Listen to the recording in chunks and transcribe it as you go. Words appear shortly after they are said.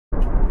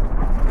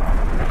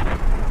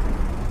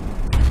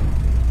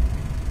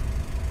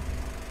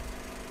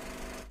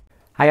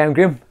Hi, I'm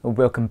Graham and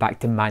welcome back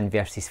to Man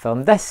vs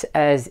Film. This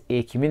is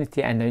a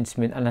community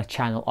announcement and a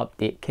channel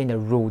update kind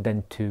of rolled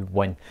into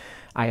one.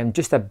 I am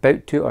just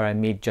about to, or I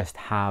may just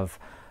have,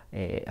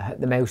 hit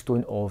the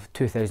milestone of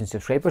 2,000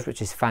 subscribers,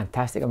 which is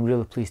fantastic. I'm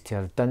really pleased to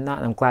have done that,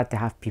 and I'm glad to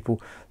have people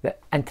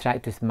that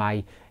interact with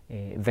my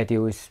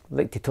videos,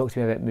 like to talk to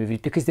me about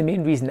movies, because the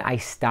main reason I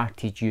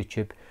started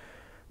YouTube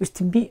was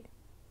to meet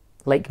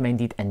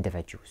like-minded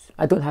individuals.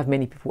 I don't have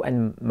many people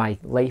in my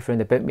life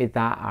around about me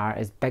that are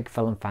as big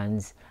film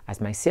fans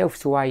as myself,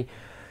 so I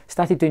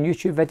started doing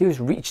YouTube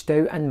videos, reached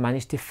out and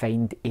managed to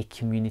find a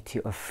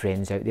community of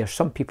friends out there.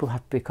 Some people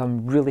have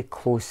become really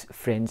close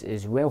friends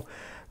as well,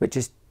 which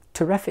is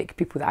terrific.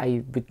 People that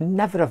I would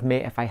never have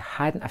met if I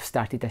hadn't have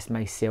started this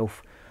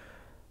myself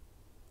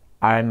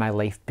are in my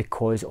life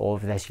because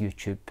of this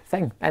YouTube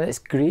thing, and it's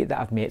great that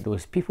I've met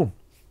those people.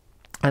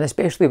 And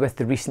especially with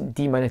the recent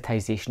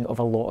demonetisation of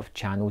a lot of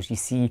channels, you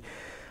see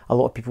a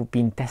lot of people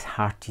being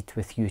disheartened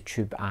with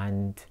YouTube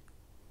and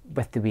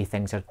with the way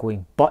things are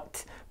going.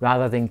 But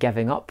rather than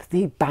giving up,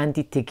 they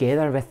banded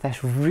together with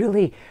this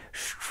really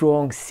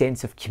strong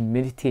sense of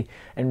community.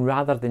 And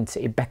rather than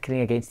sort of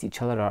bickering against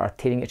each other or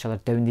tearing each other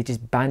down, they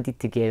just banded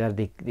together.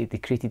 They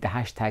created the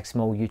hashtag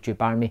Small YouTube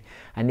Army,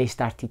 and they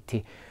started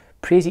to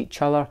praise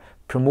each other,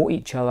 promote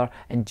each other,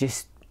 and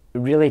just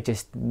really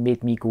just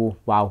made me go,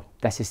 wow,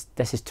 this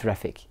is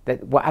terrific.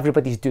 That what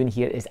everybody's doing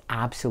here is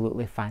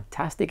absolutely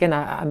fantastic.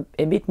 And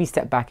it made me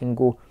sit back and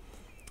go,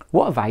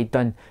 what have I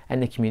done in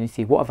the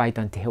community? What have I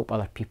done to help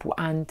other people?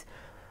 And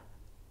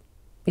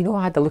you know,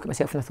 I had to look at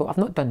myself and I thought, I've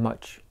not done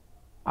much.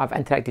 I've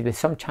interacted with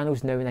some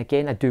channels now and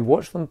again. I do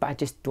watch them, but I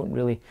just don't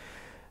really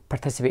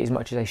participate as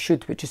much as I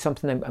should, which is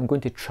something I'm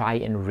going to try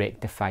and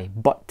rectify.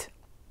 But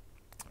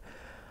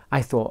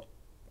I thought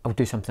I'll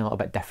do something a little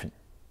bit different.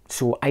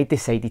 So I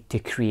decided to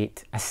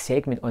create a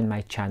segment on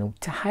my channel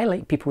to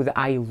highlight people that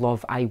I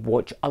love, I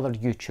watch, other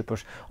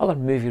YouTubers, other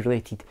movie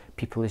related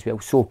people as well.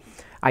 So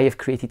I have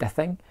created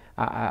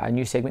a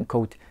new segment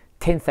called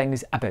 10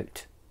 Things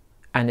About,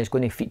 and it's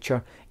going to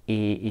feature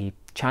a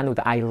channel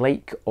that I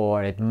like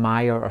or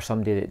admire, or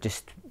somebody that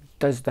just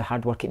does the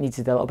hard work. It needs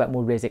a little bit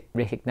more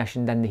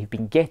recognition than they've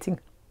been getting.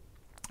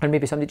 Or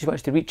maybe somebody just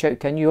wants to reach out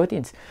to a new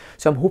audience.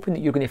 So I'm hoping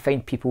that you're going to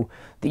find people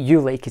that you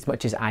like as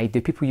much as I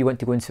do, people you want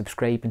to go and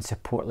subscribe and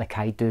support like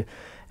I do,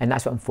 and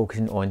that's what I'm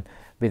focusing on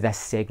with this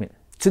segment.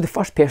 So the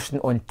first person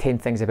on 10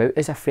 Things About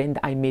is a friend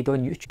that I made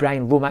on YouTube,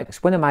 Brian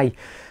Lomax, one of my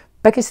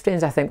biggest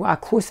friends, I think. Well, a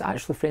close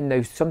actual friend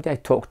now, somebody I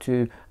talk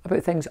to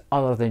about things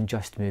other than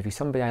just movies,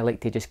 somebody I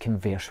like to just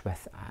converse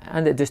with,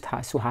 and it just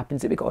so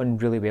happens that we got on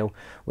really well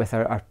with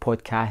our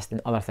podcast and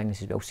other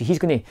things as well. So he's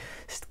going to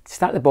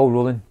start the ball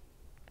rolling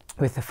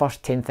with the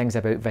first 10 Things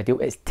About video.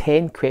 It's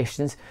 10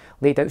 questions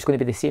laid out. It's going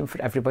to be the same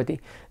for everybody.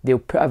 They'll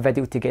put a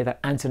video together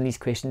answering these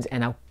questions,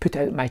 and I'll put it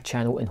out on my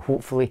channel, and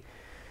hopefully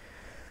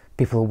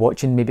people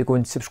watching maybe go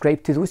and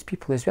subscribe to those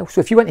people as well. So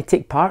if you want to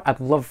take part, I'd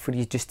love for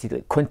you just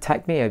to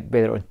contact me,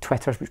 whether on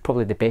Twitter, which is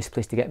probably the best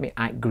place to get me,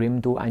 at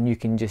Grahamdo, and you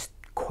can just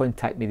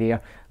contact me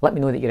there. Let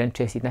me know that you're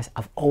interested in this.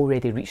 I've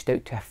already reached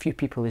out to a few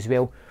people as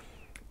well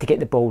to get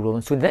the ball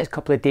rolling. So in the next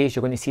couple of days, you're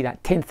going to see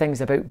that 10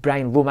 Things About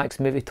Brian Lomax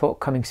movie talk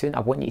coming soon.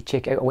 I want you to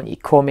check it out. I want you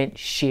to comment,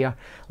 share,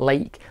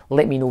 like.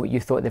 Let me know what you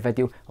thought of the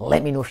video.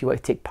 Let me know if you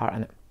want to take part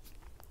in it.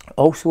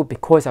 Also,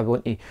 because I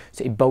want to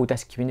sort of build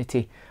this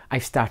community,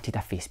 I've started a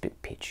Facebook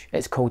page.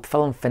 It's called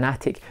Film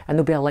Fanatic, and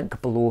there'll be a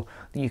link below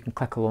that you can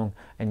click along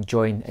and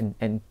join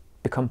and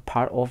become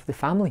part of the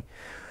family.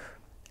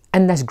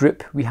 In this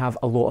group, we have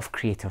a lot of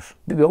creators,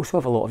 but we also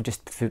have a lot of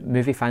just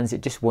movie fans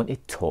that just want to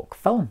talk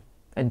film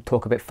and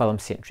talk about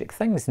film-centric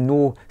things.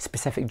 No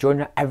specific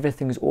genre,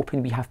 everything's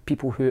open. We have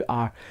people who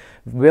are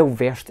well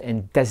versed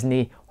in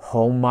Disney,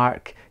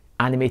 Hallmark,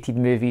 animated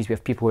movies. We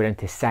have people who are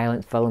into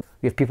silent film.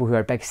 We have people who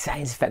are big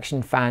science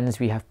fiction fans.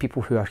 We have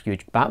people who are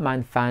huge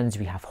Batman fans.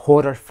 We have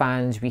horror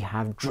fans. We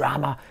have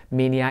drama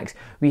maniacs.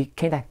 We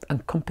kind of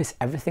encompass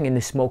everything in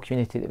the small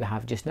community that we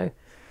have just now.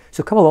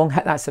 So come along,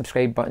 hit that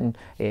subscribe button,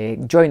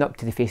 join up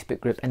to the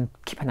Facebook group, and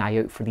keep an eye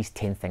out for these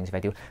 10 Things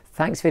video.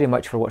 Thanks very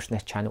much for watching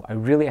this channel. I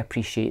really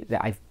appreciate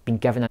that I've been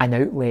given an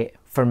outlet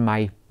for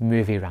my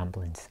movie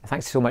ramblings.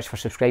 Thanks so much for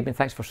subscribing.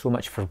 Thanks so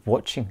much for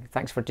watching.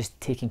 Thanks for just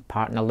taking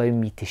part and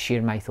allowing me to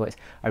share my thoughts.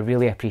 I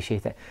really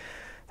appreciate it.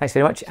 Thanks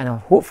very much, and I'll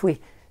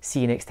hopefully see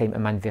you next time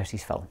in Man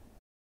vs Film.